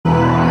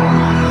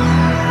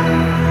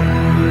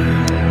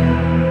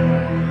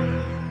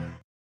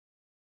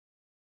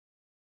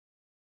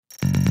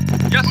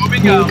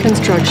New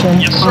construction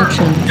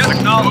options.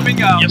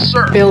 Yes,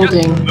 sir.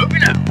 Building.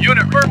 Moving out.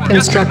 Unit verbal.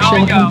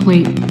 Construction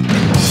complete.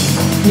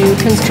 New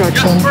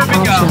construction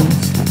options.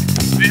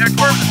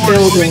 Vehicle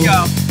Building.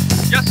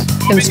 Yes.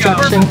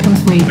 Construction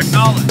complete.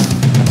 Acknowledge.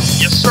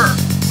 Yes, sir.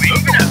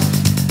 Moving out.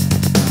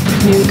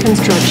 New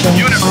construction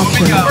Unit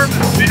moving out.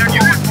 options.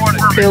 Vehicle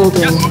reporting.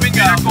 Building. Yes, moving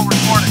out. Vehicle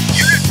reporting.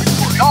 Unit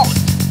reporting. Acknowledge.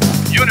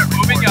 Unit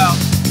moving out.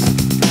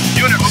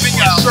 Unit moving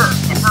out. Yes, sir.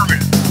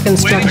 Affirmative.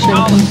 Construction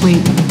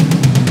complete.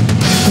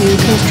 New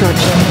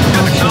construction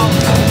options.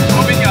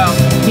 Moving out.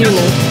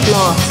 Unit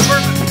lost.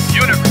 Affirmative.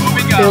 Unit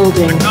moving out.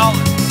 Building.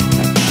 Acknowledge.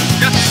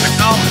 Yes,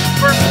 acknowledge.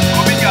 Affirmative.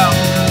 Moving out.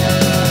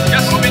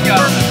 Yes, moving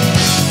out.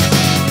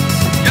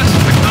 Yes,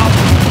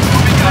 acknowledge.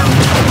 Moving out.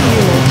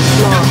 Unit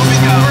Yes, lost.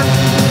 moving out.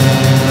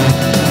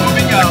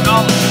 Moving out.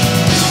 Acknowledge.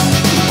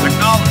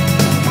 Acknowledge.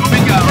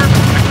 Moving out.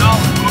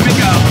 Acknowledge. Moving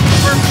out.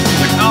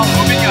 Affirmative. Acknowledge.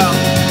 Moving out.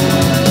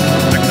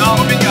 Acknowledge.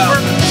 Moving out.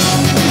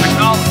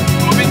 Acknowledge.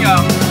 Moving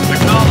out.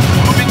 Acknowledge.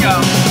 Moving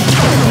out.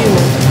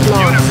 Unit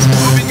Unit lost.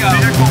 moving out.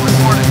 Vehicle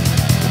reporting.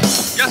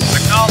 Yes,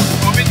 acknowledge.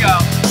 Moving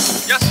out.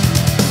 Yes.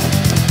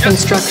 Yes.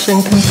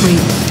 Construction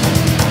complete.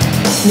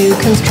 New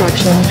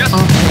construction Yes.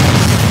 options.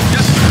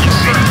 Yes. Yes,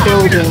 sir.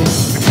 Building.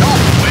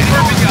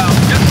 Moving out.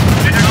 Yes.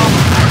 Acknowledge.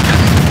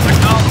 Yes.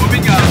 Acknowledge.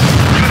 Moving out.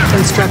 Unit.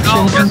 Construction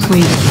Acknowledge.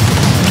 complete.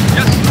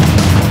 Yes.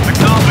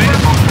 Acknowledge.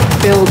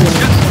 Building.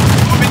 Yes.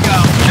 Moving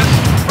out. Yes.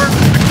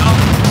 Perfect.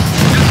 Acknowledge.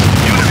 Yes.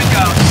 Unit moving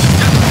out.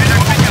 Yes.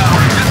 Moving out.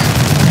 Yes.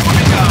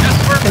 Moving out. Yes.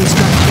 Perfect.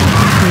 Construction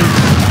complete.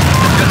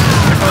 Yes.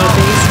 Our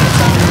base is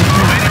under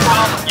attack.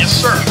 Acknowledge. Yes,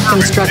 sir.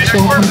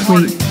 Construction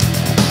complete.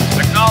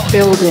 Acknowledge.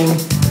 Building.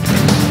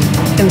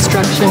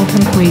 Construction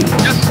complete.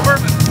 Yes,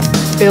 perfect.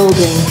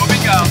 Building.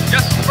 Moving out.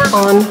 Yes, perfect.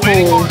 On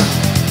Waiting hold. order.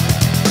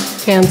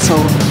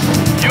 Cancel.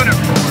 Unit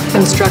report.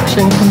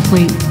 Construction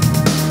complete.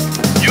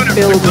 Unit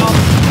Building.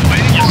 acknowledged.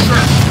 Waiting. Yes, sir.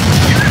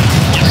 Unit.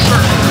 Yes, sir.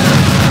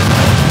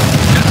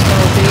 Yes,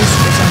 Our base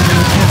is under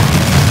attack.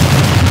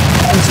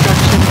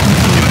 Construction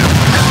complete. unit.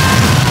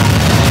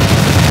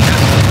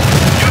 Yes.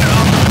 Unit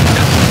on.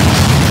 Yes.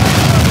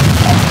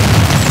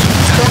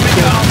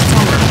 Structure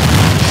solid.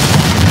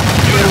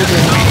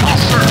 Building.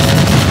 Yes, sir.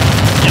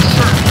 Yes,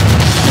 sir.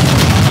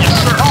 Yes,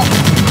 sir.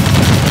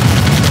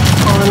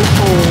 On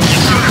hold.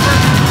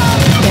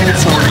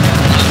 Cancel. Our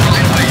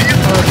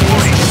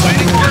base is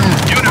under attack.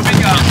 Unit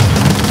moving out.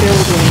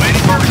 Building.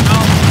 Waiting for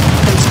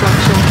acknowledgement.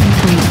 Construction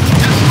complete.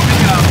 Yes,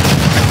 moving out.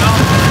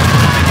 Acknowledgement.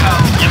 Moving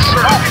out. Yes,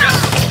 sir. Yes.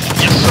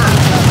 Yes, sir.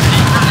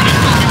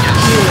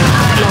 Unit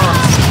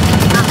lost.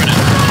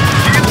 Affirmative.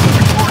 Vehicle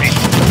reporting.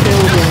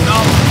 Building.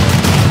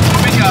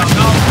 Moving out.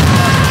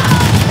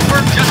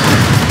 Yes,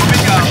 sir.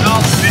 Moving out.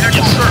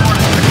 Yes, sir.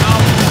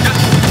 Yes.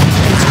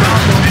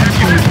 Construction Vehicle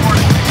complete.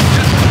 reporting.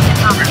 Yes.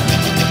 Affirmative.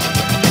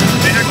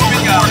 Vehicle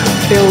moving out.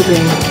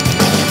 Building.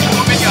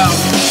 Moving out.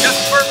 Yes,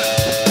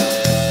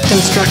 affirmative.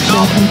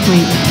 Construction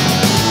complete.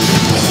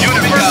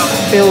 Unit moving out.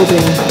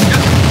 Building.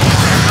 Yes.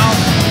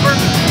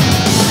 Affirmative.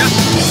 Yes.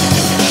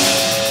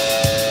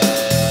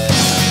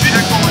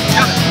 Vehicle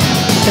yes.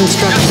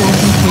 Construction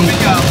complete.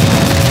 Moving out.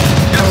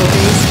 Our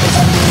base is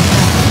under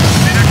attack.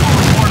 Vehicle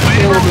reporting.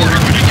 Building.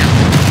 Affirmative.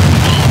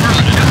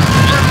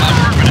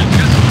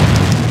 Yes.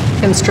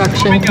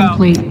 Construction Moving out.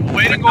 complete.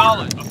 Waiting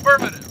knowledge.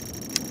 Affirmative.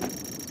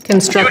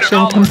 Construction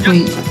Unit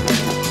complete.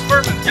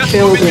 Affirmative. Yes.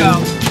 Building. Moving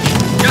out.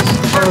 Yes.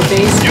 Our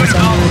base is Unit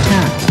under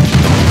attack.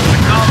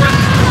 Acknowledge.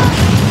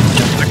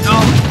 Yes.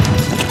 Acknowledge.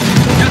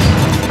 Yes.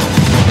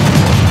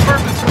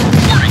 Affirmative.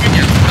 Reporting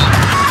again.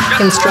 Yes.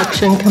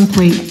 Construction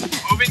complete.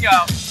 Moving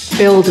out.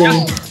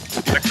 Building. Yes.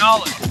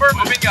 Acknowledge.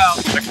 Moving out.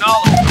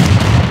 Acknowledge.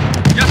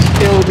 Yes.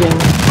 Building.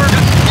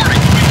 Yes.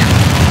 Reporting.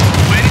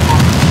 Waiting for.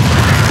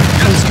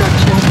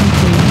 Construction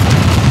complete.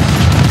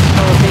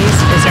 Our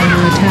base is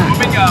under attack.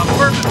 Moving out.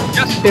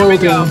 Yes. Moving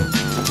Building. out.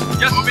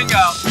 Yes. Moving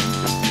out.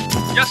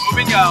 Yes.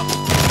 Moving out.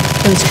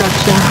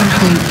 Construction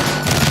complete.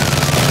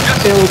 Yes.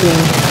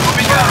 Building.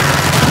 Moving out.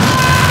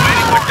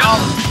 Waiting for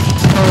acknowledge.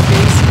 Our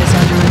base is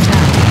under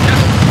attack.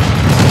 Yes.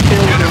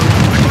 Building.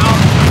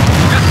 Acknowledge.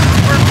 Yes.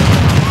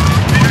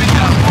 Moving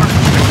out.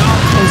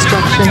 Acknowledge.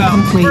 Construction Yes.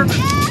 complete.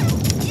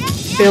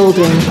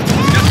 Building.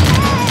 Yes.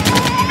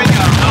 Moving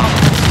out.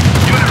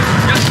 Unit.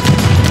 Yes.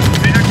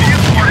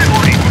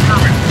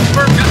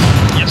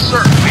 Yes,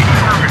 sir.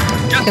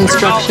 Yes.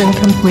 Construction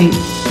complete.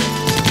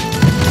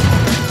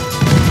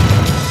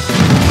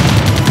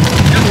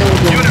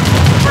 Building. Unit.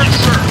 Yes,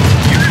 sir.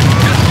 Unit.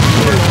 Yes.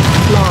 Unit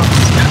lost.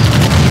 Yes.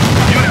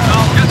 Unit.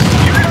 Yes.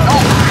 Unit.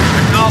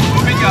 Acknowledge.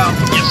 Moving out.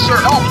 Yes, sir.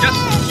 Yes.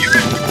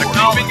 Unit.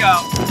 Acknowledging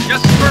out.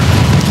 Yes, sir.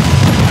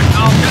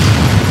 Acknowledge. Yes.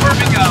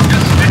 Moving out.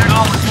 Yes.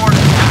 Acknowledge. Report.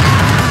 Yes.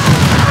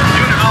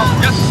 Unit.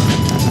 Yes.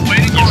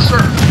 Waiting. Yes,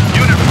 sir.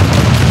 Unit.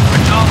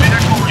 Acknowledge.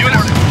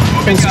 Unit.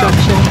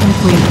 Construction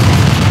complete.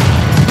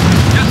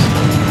 Yes.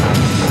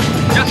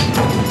 Yes.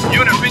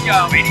 Unit moving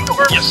out. Waiting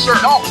over. Yes, sir.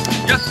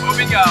 Yes,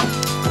 moving out.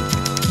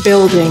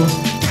 Building.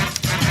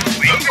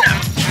 Moving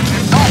out.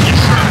 Yes,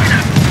 sir.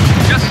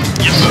 Yes.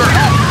 Yes, sir.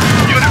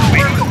 Unit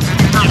waiting.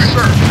 Yes,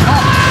 sir.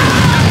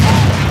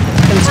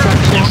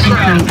 Construction Yes, sir.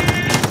 complete.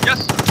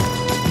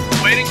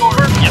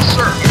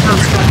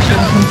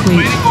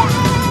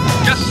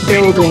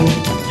 Building.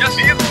 Yes,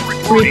 vehicle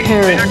reporting.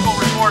 Repairing. Vehicle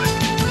reporting.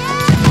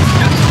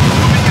 Yes,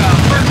 moving out.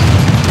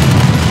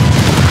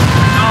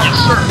 Yes,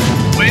 sir.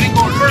 Waiting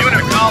order. Unit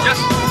acknowledged. Yes,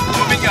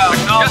 moving out.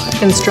 Acknowledged.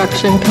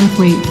 Construction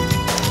complete.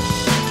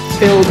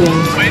 Building.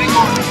 Waiting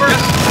order. Yes.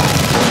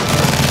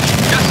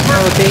 Yes, sir.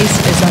 Our base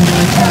is under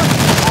attack.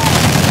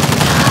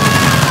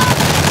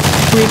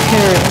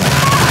 Repairing.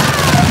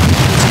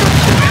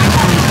 Construction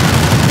complete.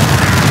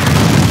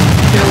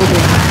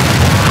 Building.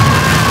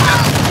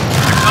 Yes.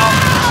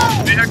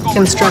 Acknowledged. Vehicle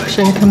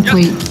Construction reporting.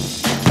 complete.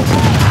 Yes.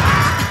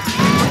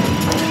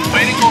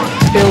 Waiting order.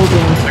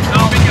 Building.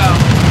 Moving out.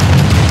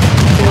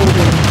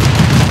 Building.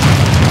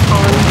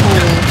 On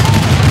hold.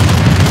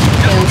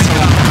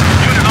 Cancel.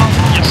 Unit out.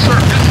 Yes, sir.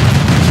 Yes.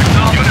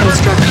 Acknowledged.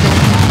 Construction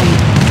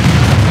complete.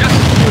 Yes.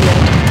 Unit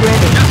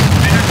ready. Yes.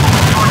 Vehicle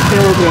reporting.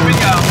 Building.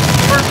 Moving out.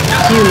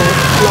 Yes. Unit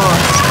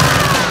lost.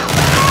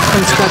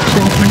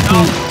 Construction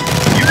complete.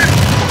 Unit.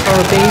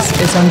 Our base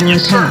is under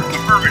Yes, sir. attack.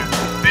 Affirmative.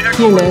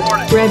 Vehicle Unit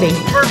reporting. ready.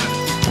 Affirmative.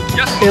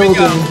 Yes, moving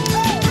Building. out.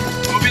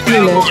 Moving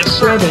Unit out. Yes,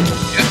 sir. ready.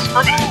 Yes,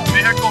 affirmative.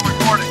 Vehicle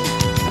reporting.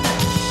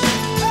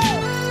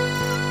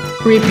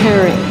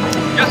 Repairing.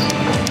 Yes.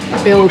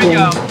 Building. Moving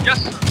out. Yes,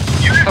 sir.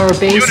 Unit. Our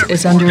base Unit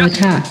is report. under Yes.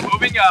 attack.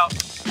 Moving out.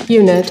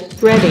 Unit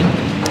ready.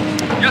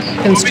 Yes.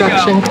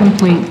 Construction Moving out.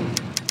 complete.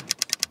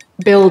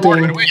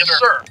 Building. Yes,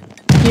 sir.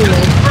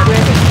 Unit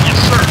ready. Yes,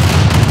 sir.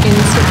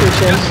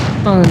 Insufficient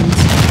funds.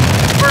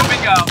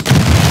 Moving out.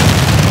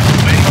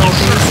 Waiting. Our Yes,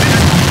 sir. base is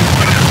Unit.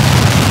 repairing.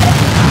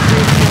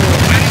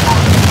 Waiting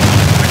order.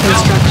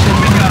 Construction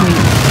Moving out.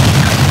 complete.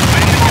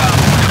 Waiting out.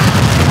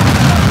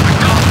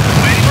 Acknowledged.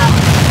 Waiting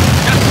order.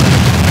 Yes.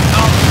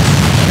 Acknowledged.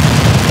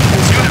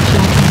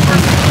 Construction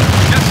complete.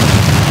 Yes.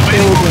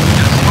 Waiting order. Building.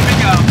 Yes.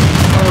 Moving out.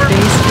 Our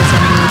base is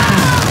under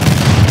attack.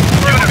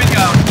 Unit. Moving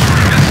out.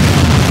 Yes.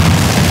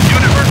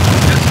 Unit.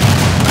 Yes.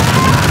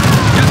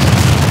 Yes.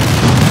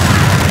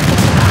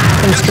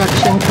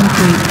 Construction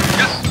complete.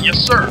 Yes. Yes,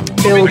 sir.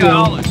 Building. Moving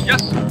out.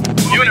 Yes.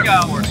 Moving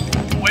out.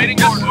 Waiting.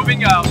 Yes.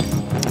 Moving out.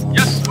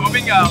 Yes.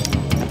 Moving out.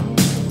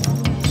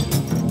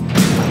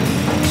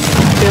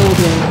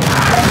 Building.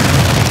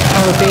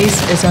 Our base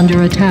is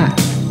under attack.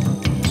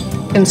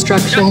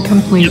 Construction Yes.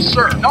 complete. Yes,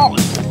 sir.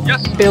 Knowledge.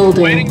 Yes.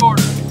 Building. Waiting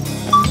order.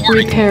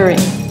 Reporting. Repairing.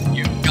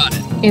 You got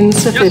it.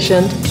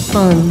 Insufficient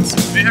funds.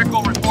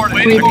 Vehicle reporting.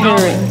 Waiting Repairing.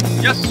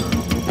 order. Yes, sir.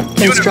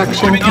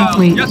 Construction Unit moving out.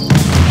 complete. Yes.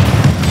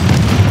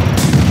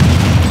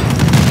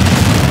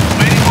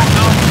 Waiting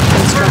order.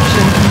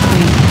 Construction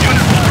complete.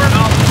 Unit order.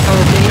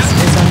 Our base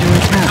is under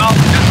attack.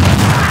 Yes.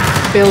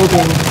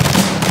 Building.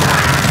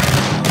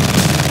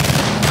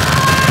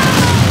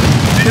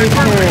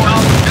 Repairing.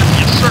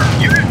 Yes, sir.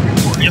 Unit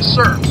report. Yes,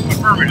 sir.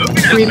 Affirmative.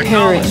 Yes,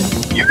 Repairing.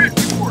 acknowledged. Unit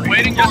report.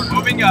 Waiting order.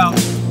 Moving out.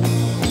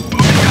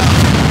 Moving out.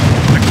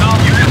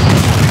 Acknowledged. Yes.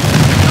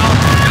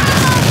 Acknowledged. Yes.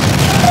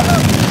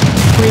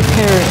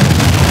 Repairing.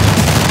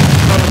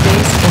 Our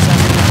base is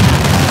under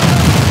attack.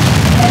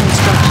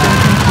 Construction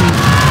complete.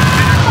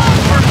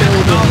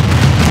 Building.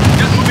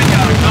 Yes, moving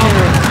out.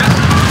 Repairing. Yes.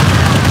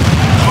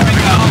 Moving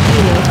out.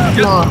 Unit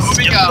Yes, lost.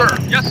 moving out. Sir.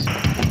 Yes.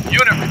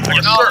 Unit report.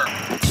 Yes, sir.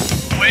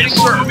 Waiting,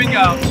 sir. Moving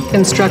out.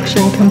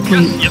 Construction Yes,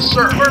 complete. yes,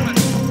 sir.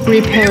 Affirmative.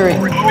 Repairing.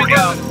 Moving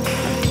out.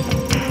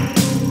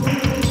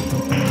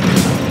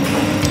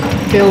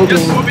 Yes,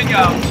 Building. moving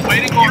out.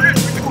 Waiting order.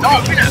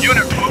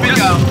 Unit moving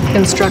out.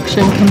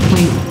 Construction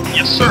complete.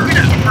 Yes, sir.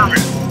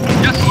 Affirmative.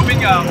 Yes,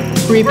 moving out.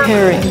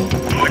 Repairing.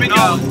 Moving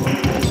out.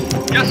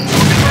 Yes,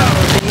 moving out.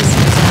 Our base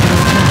is under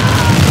attack.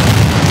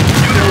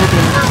 Unit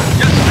affirmative.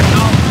 Yes,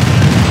 acknowledged.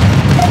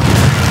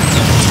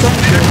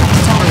 Structure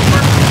solid.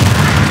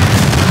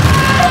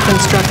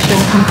 Construction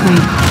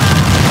complete.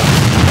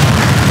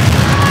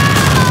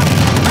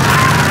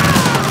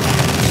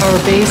 Our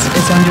base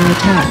is under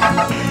attack.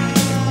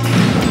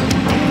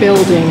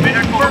 Building.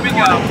 Vehicle moving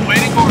out.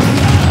 Waiting order.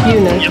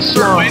 Unit Yes,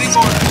 sir. Waiting lost.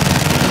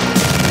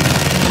 order.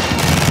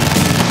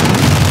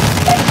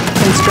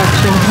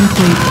 Construction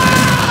complete.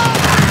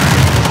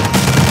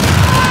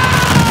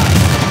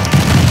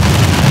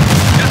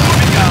 Yes,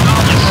 moving out.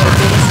 Yes, Our sir.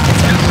 base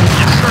is under attack.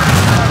 Yes, sir.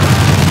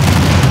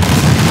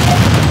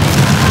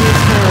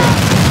 Repairing.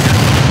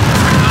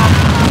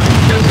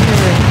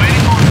 Repairing.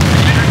 Waiting order.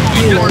 Vehicle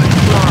Unit reporting.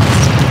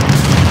 lost.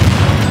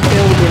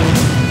 Building.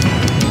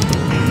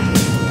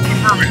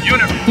 Affirmative.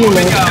 Unit Unit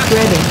moving out.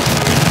 ready.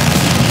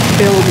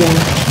 Building.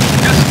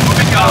 Yes,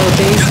 moving out. Our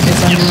base Yes, is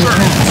yes, under sir.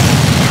 attack.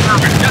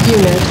 Affirmative. Yes.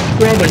 Unit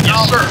ready.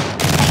 Yes, sir.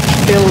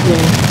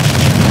 Building.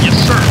 Yes,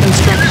 sir.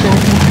 Construction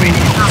complete.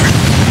 Affirmative.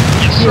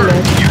 Yes, sir.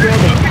 Unit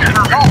ready.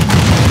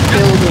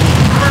 Building.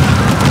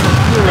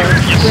 Unit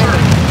Yes, sir.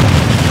 ready.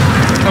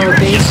 Our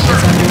base Yes, sir.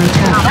 is under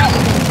attack.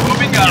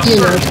 Moving out. Yes,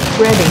 sir. Unit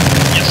ready.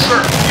 Yes, sir.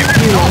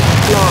 Unit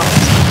lost.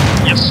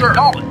 Yes, sir.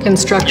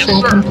 Construction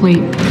Yes, sir.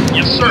 complete.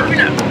 Yes, sir.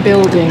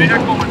 Building.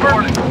 Vehicle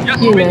reporting. Yes,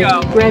 moving Unit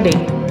out. ready.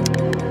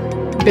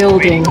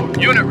 Building.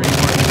 Unit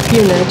reporting.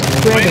 Unit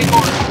ready. Waiting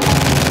order.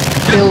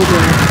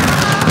 Building.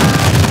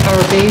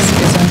 Our base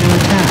is under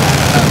attack.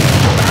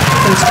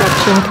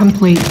 Construction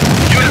complete.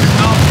 Unit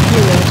out.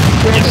 Unit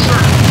ready. Yes, sir.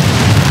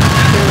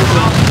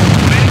 Building.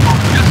 Waiting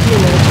order.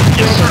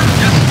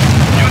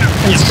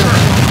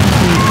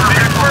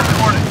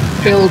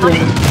 Building.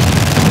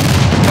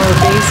 Our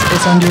base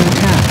is under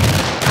attack.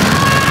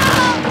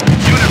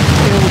 Unit.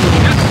 Building.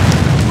 Yes.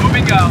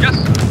 Moving out. Yes.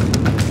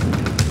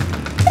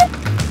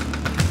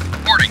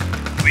 Reporting.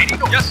 Waiting.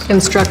 Yes.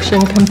 Construction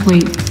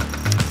complete.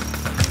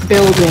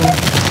 Building.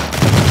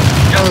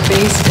 Our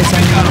base is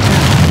under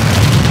attack.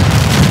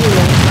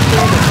 Unit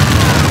ready.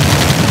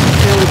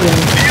 Building.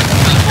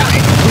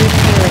 Repairing.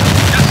 Unit ready.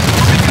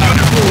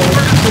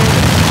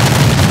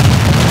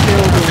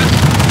 Building.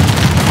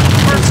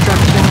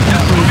 Construction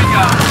complete.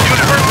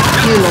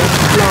 Unit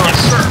Yes,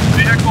 lost. sir.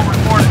 Vehicle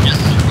reporting. Yes,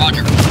 sir.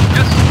 Roger.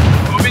 Yes.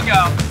 Moving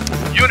out.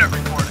 Unit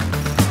reporting.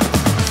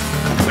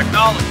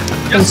 Acknowledged.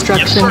 Yes.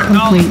 Construction Yes, sir.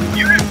 complete.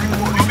 Unit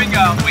reporting. Moving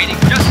out. Waiting.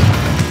 Yes.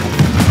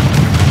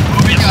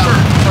 Moving Yes, out. sir.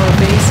 Our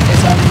base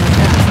is under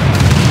attack.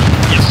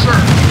 Yes, sir.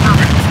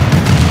 Affirmative.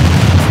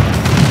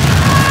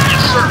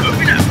 Yes, sir.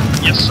 Moving out.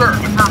 Yes, sir.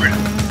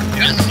 Affirmative.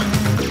 Yes, sir.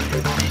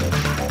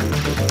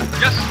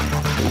 Yes.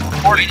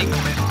 Reporting.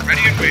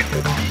 Ready and waiting.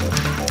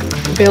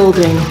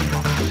 Building.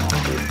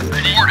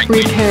 Reporting.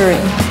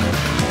 Repairing.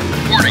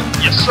 Reporting.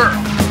 Yes, sir.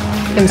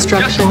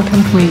 Construction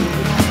complete.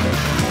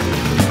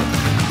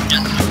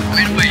 Yes, sir.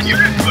 Wait, wait.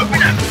 Unit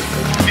moving out.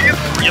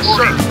 Vehicle. Yes,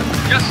 sir.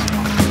 Yes.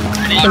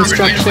 Ready.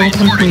 Construction Wait,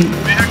 complete.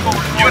 Vehicle.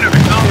 Unit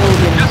acknowledged.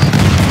 Building. Yes.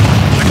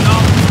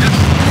 Acknowledged. Yes.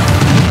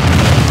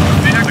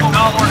 Vehicle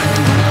acknowledged.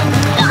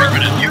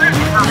 Affirmative. Unit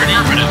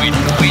affirmative.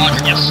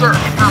 Waiting. Yes, sir.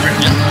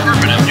 Affirmative. Yes,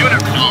 affirmative.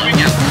 Unit moving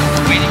out.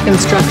 Waiting.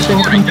 Construction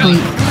Reporting. Yes.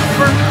 complete.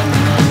 Affirmative.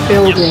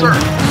 Building. Yes, sir.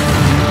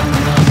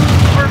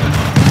 Affirmative.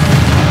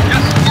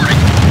 Yes, reporting.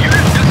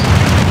 Unit. Yes.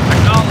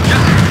 Acknowledged.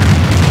 Yes.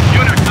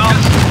 Unit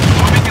acknowledged.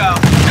 Moving out.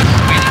 Yes,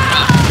 waiting.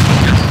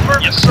 Yes,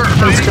 affirmative. Yes,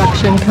 sir.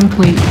 Construction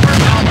complete.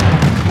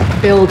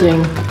 Building.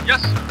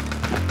 Yes.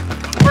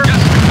 Affirmative.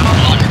 Yes,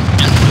 acknowledged.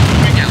 Yes,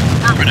 moving out.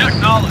 Affirmative.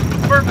 Acknowledged.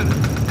 Affirmative.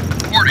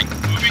 Reporting.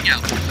 Moving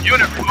out.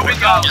 Unit moving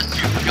out. Yes,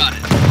 you got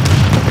it.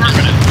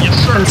 Affirmative. Yes,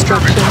 sir.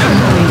 Construction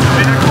Affirmative. complete.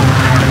 Vehicle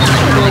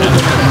reporting.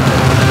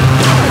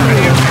 Ready.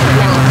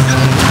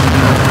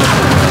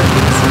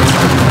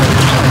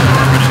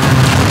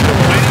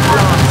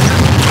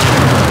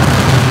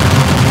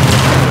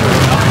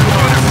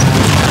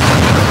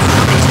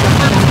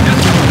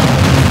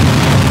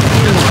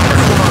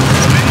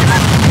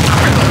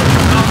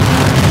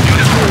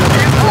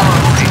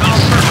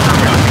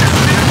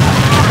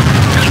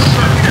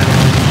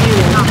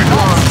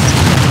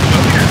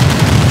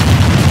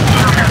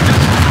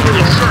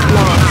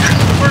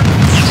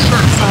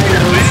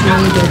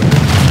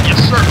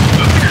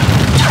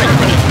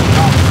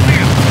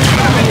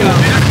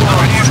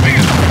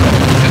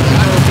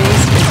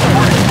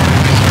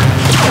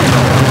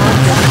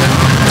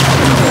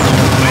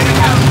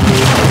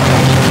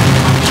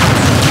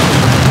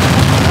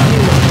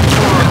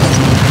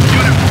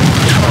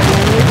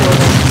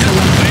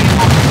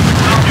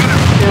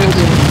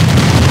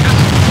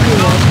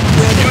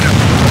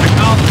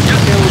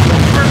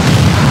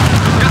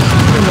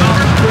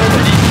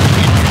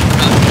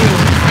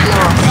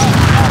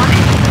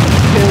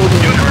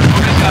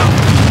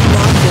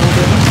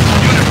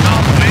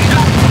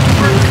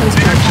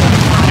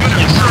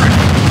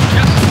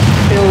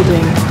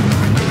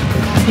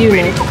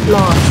 Unit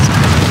lost.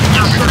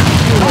 Unit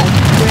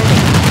ready.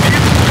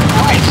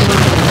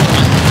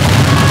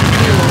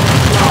 Unit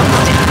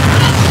lost.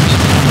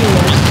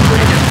 Unit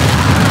ready.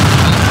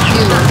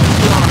 Unit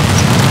lost.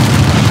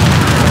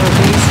 Our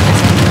base is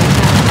under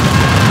attack.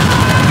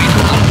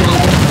 Not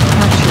building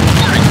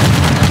captured.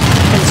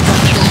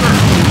 Construction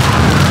complete.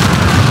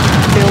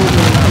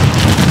 Building.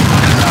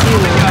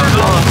 Unit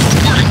lost.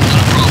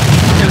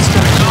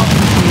 Construction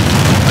complete.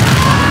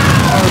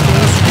 Our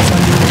base is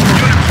under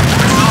attack.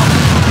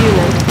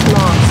 Unit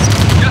lost.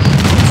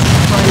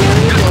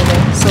 Primary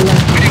building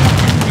selected.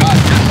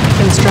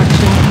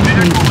 Construction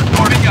complete.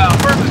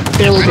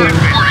 Building.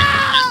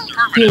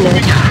 Unit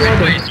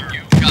ready.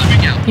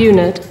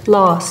 Unit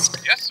lost.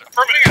 Yes,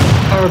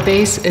 affirmative. Our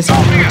base is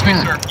under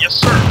attack. Yes,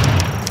 sir.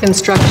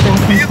 Construction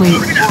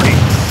complete.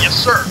 Yes,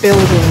 sir.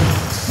 Building.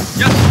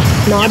 Yes.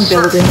 Not Yes,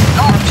 sir. building.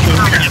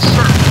 Captured. Yes,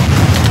 sir.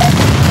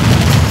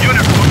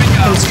 Unit moving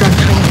out.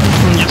 Construction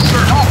complete. Yes,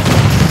 sir.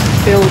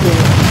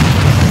 Building.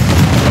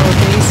 Our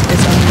base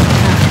is under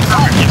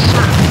attack. Yes,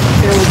 sir.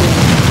 Building.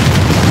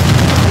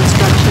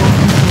 Construction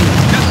complete.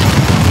 Yes.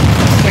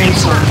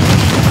 Cancel.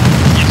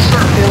 Yes,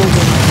 sir.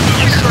 Building.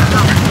 Yes, sir.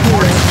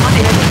 Unit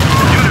ready.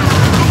 Unit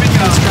moving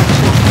out.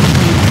 Construction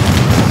complete.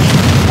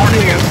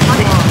 Unit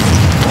lost.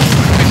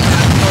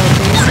 Our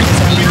base is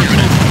under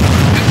attack.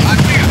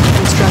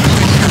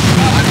 Construction complete.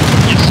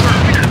 Yes, sir.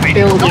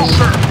 Building. Yes,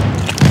 sir.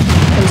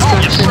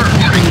 Construction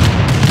complete.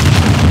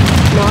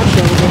 Not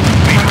building.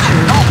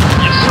 Captured.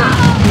 Yes, sir.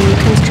 New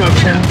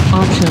construction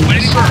options.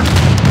 Yes, sir.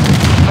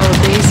 Our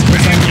base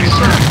is under Yes,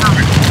 sir.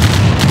 attack.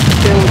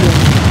 Building.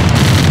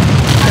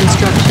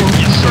 Construction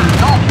Yes, sir.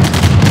 complete.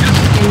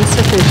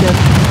 Insufficient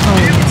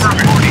funds.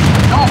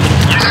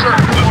 Yes, sir.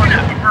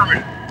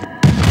 Affirmative.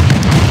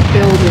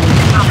 Building.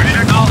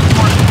 Affirmative.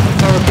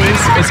 Our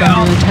base is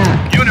under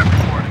attack. Unit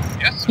reporting.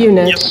 Yes.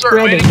 Unit Yes, sir.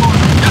 ready. Waiting.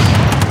 Yes.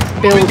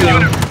 Building.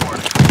 Unit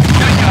reporting.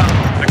 Getting out.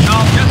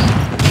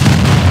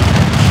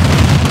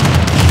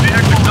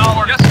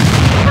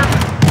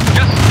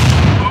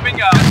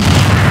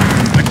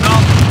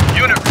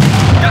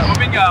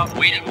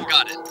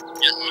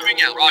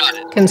 Moving out.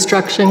 Roger.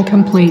 Construction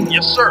complete.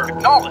 Yes, sir.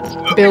 Acknowledged.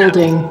 Moving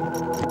Building.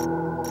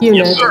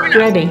 Unit Yes, sir.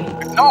 ready.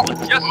 out.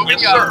 Acknowledged. Yes, moving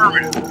yes, out.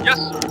 Sir. Yes,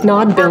 sir.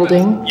 Nod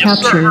building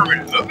Yes, captured. sir.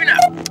 Moving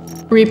out.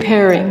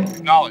 Repairing.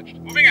 Acknowledged.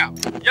 Moving out.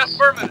 Yes,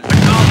 affirmative.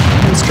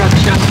 Acknowledged.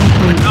 Construction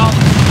complete. Acknowledged.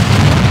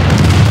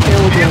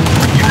 Building.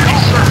 Yes,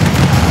 sir.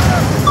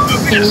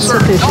 Moving yes, sir.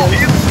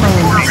 Insufficient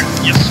funds.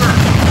 Yes, sir.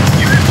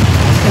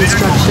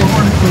 Construction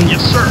complete.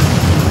 Yes, sir.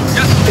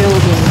 Yes,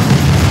 Building.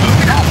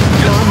 moving out.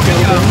 Yes, Nod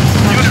moving out.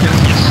 building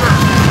captured. Yes, sir.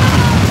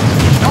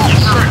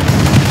 Yes, sir.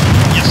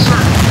 Yes, sir.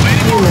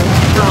 Waiting for Unit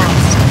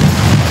lost.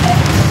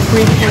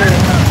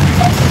 Repairing.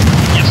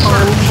 yes, sir.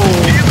 On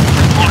hold.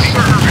 Yes,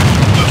 sir.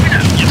 Moving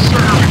out. Yes,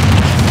 sir.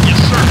 Yes,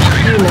 sir.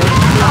 Unit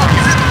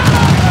lost.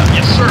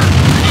 Yes, sir.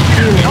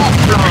 Unit Yes,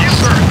 lost.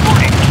 sir.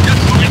 Yes,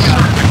 yes,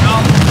 sir.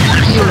 Acknowledged. Yes,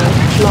 sir. Unit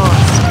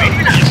lost.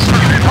 Yes, sir.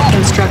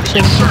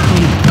 Construction Yes, sir.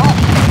 complete.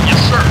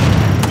 Yes, sir.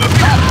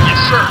 Moving out. Yes,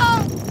 sir.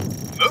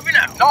 Moving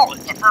out.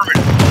 Acknowledged.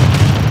 Affirmative.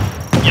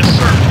 Yes,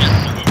 sir. Yes,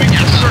 moving.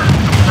 Yes, sir.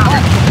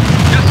 Affirmative.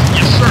 Yes,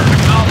 yes, sir.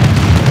 Acknowledged.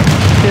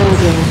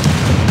 Building.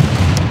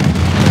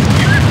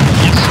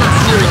 Yes, sir.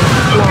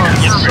 Unit lost.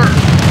 Yes, sir.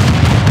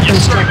 Yes,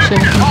 sir. Construction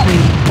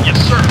complete. Yes,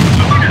 sir.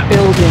 Moving out.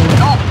 Building.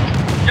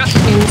 Acknowledged. Yes,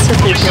 sir.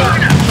 Insufficient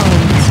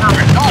funds. Affirmative. Yes,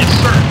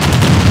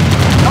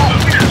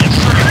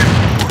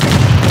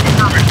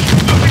 sir.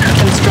 Moving out. Yes, sir.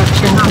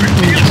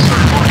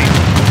 Affirmative. Moving out.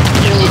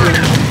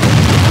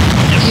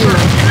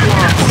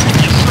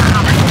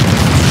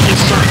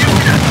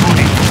 Construction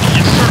complete.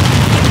 Yes, sir.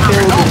 Yes, sir.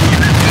 Building.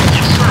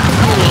 Yes, sir.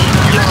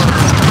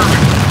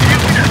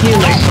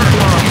 Unit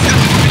lost. Yes,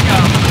 sir.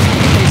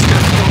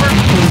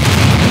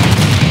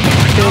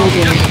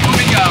 Yes,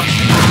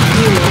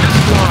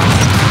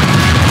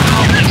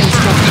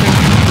 sir.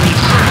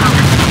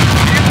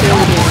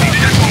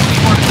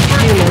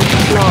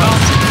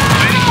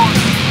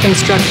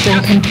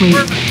 Construction complete. Yes,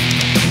 sir.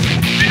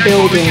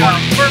 Building. Yes, sir.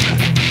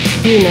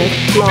 Unit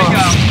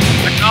lost.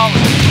 Unit lost.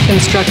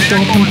 Construction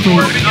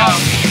complete.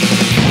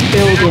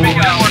 Building.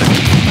 Moving out. Unit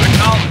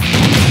lost.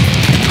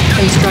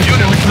 Construction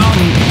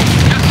complete.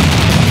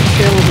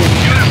 Building.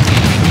 Unit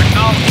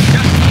lost.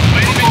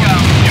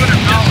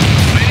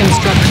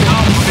 Construction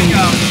complete.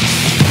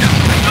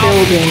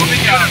 Building.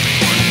 Unit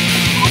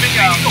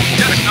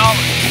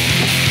lost.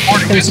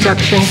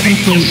 Construction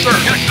complete.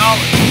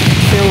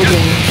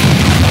 Building.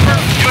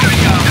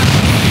 Construction complete. Building. Construction complete.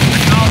 Building.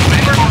 Construction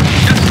complete.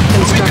 Building.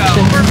 Construction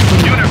complete.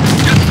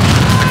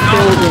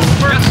 Building.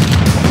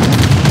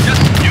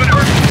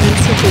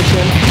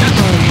 Insufficient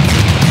funds.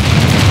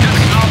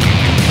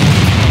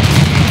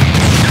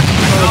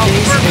 Our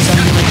base is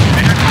under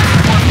attack.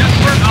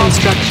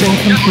 Construction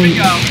complete.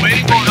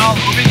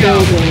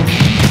 Building.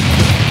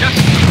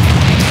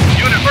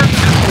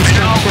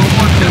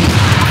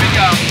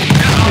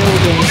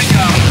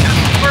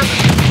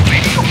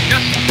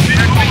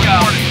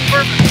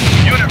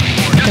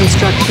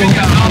 Construction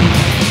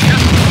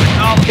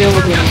complete.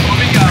 Building.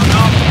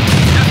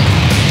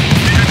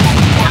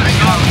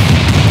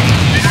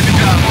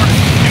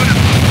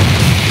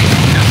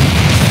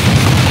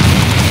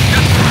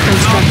 Construction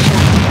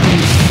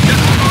complete.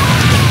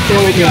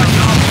 Building.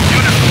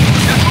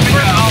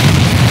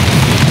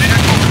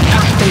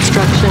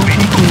 Construction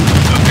complete.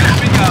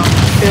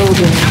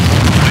 Building.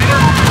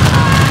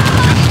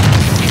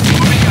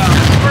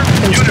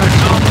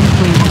 Construction complete.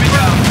 Building.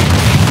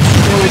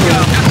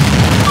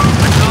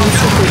 Construction complete. Building.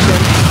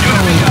 Insufficient funds.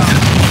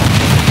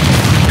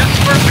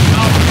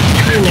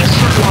 Unit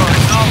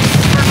lost.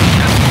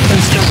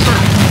 Construction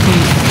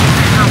complete.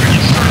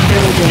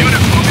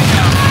 Building.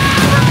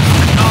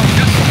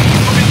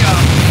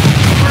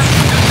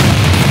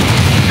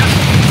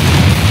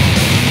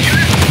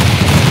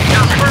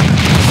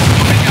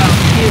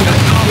 Unit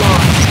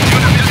lost.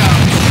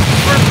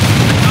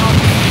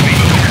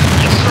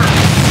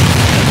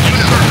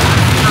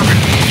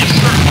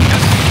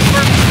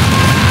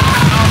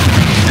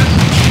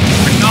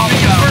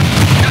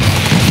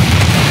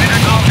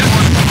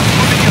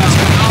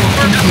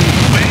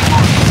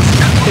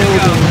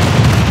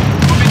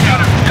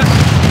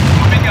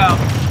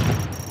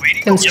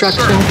 Construction complete. Building.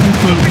 Construction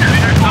complete.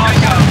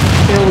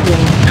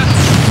 Building.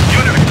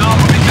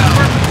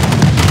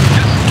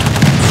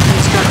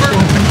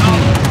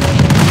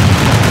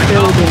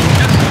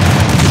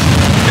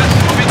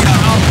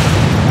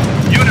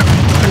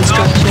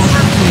 Construction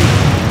complete.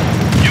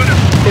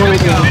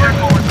 Building.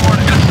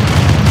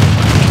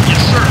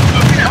 Yes, sir.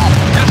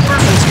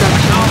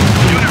 Construction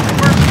complete.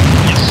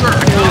 Yes, sir.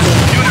 Building.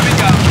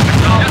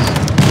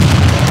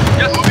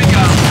 Yes, moving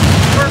out.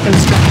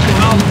 Construction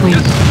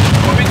complete.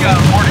 Moving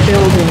out.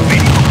 Building.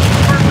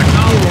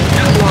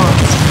 Unit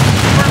lost.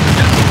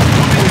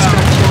 Construction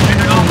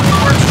complete.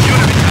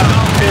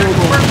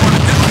 Building.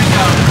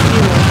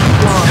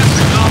 Unit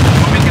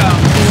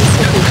lost.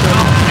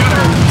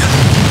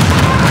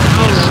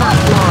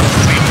 Insufficient funds.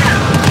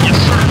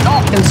 Unit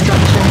lost.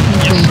 Construction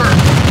complete.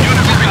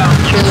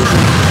 Building.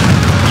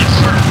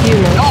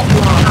 Unit lost.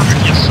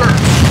 Yes, sir.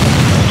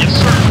 Yes,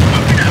 sir.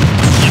 Moving out.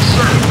 Yes,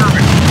 sir.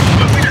 Perfect.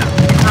 Moving out.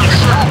 Yes,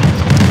 sir.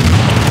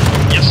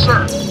 Yes, sir.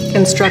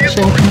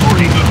 Construction Vehicle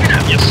reporting. complete. Moving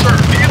out. Yes, sir.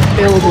 Vehicle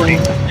Building.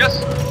 reporting. Yes.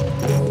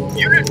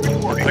 Unit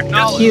reporting.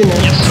 Acknowledged. Unit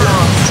Yes, sir.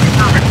 lost.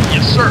 Affirmative.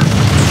 Yes, sir.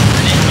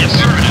 Yes,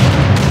 sir.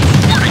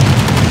 Reporting.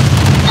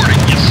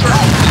 Reporting. Yes, sir.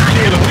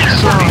 Yes,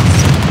 sir. Lost.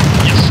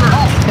 Yes,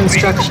 sir.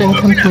 Construction Moving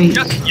out. complete.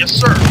 Yes, yes,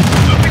 sir.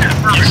 Moving out.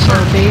 Yes, sir.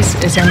 Our base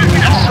is under Yes,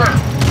 attack. sir.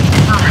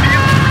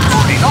 Affirmative.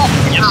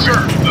 Reporting. Yes, sir.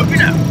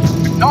 Moving out.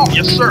 Acknowledged.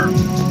 Yes, sir.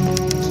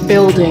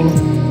 Building.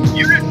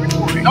 Unit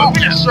reporting.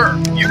 Yes, sir.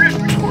 Unit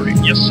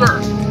reporting. Yes, sir.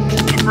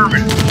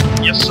 Affirmative.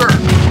 Yes, sir.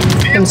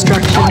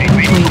 Construction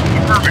complete.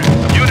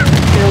 Affirmative. Unit.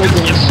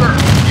 Building. Yes, sir.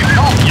 Unit.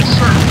 Yes,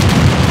 sir.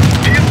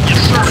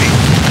 Yes, sir.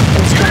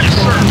 Construction Yes,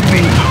 sir.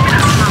 complete.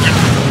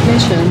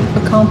 Yes, sir. Mission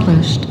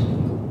accomplished.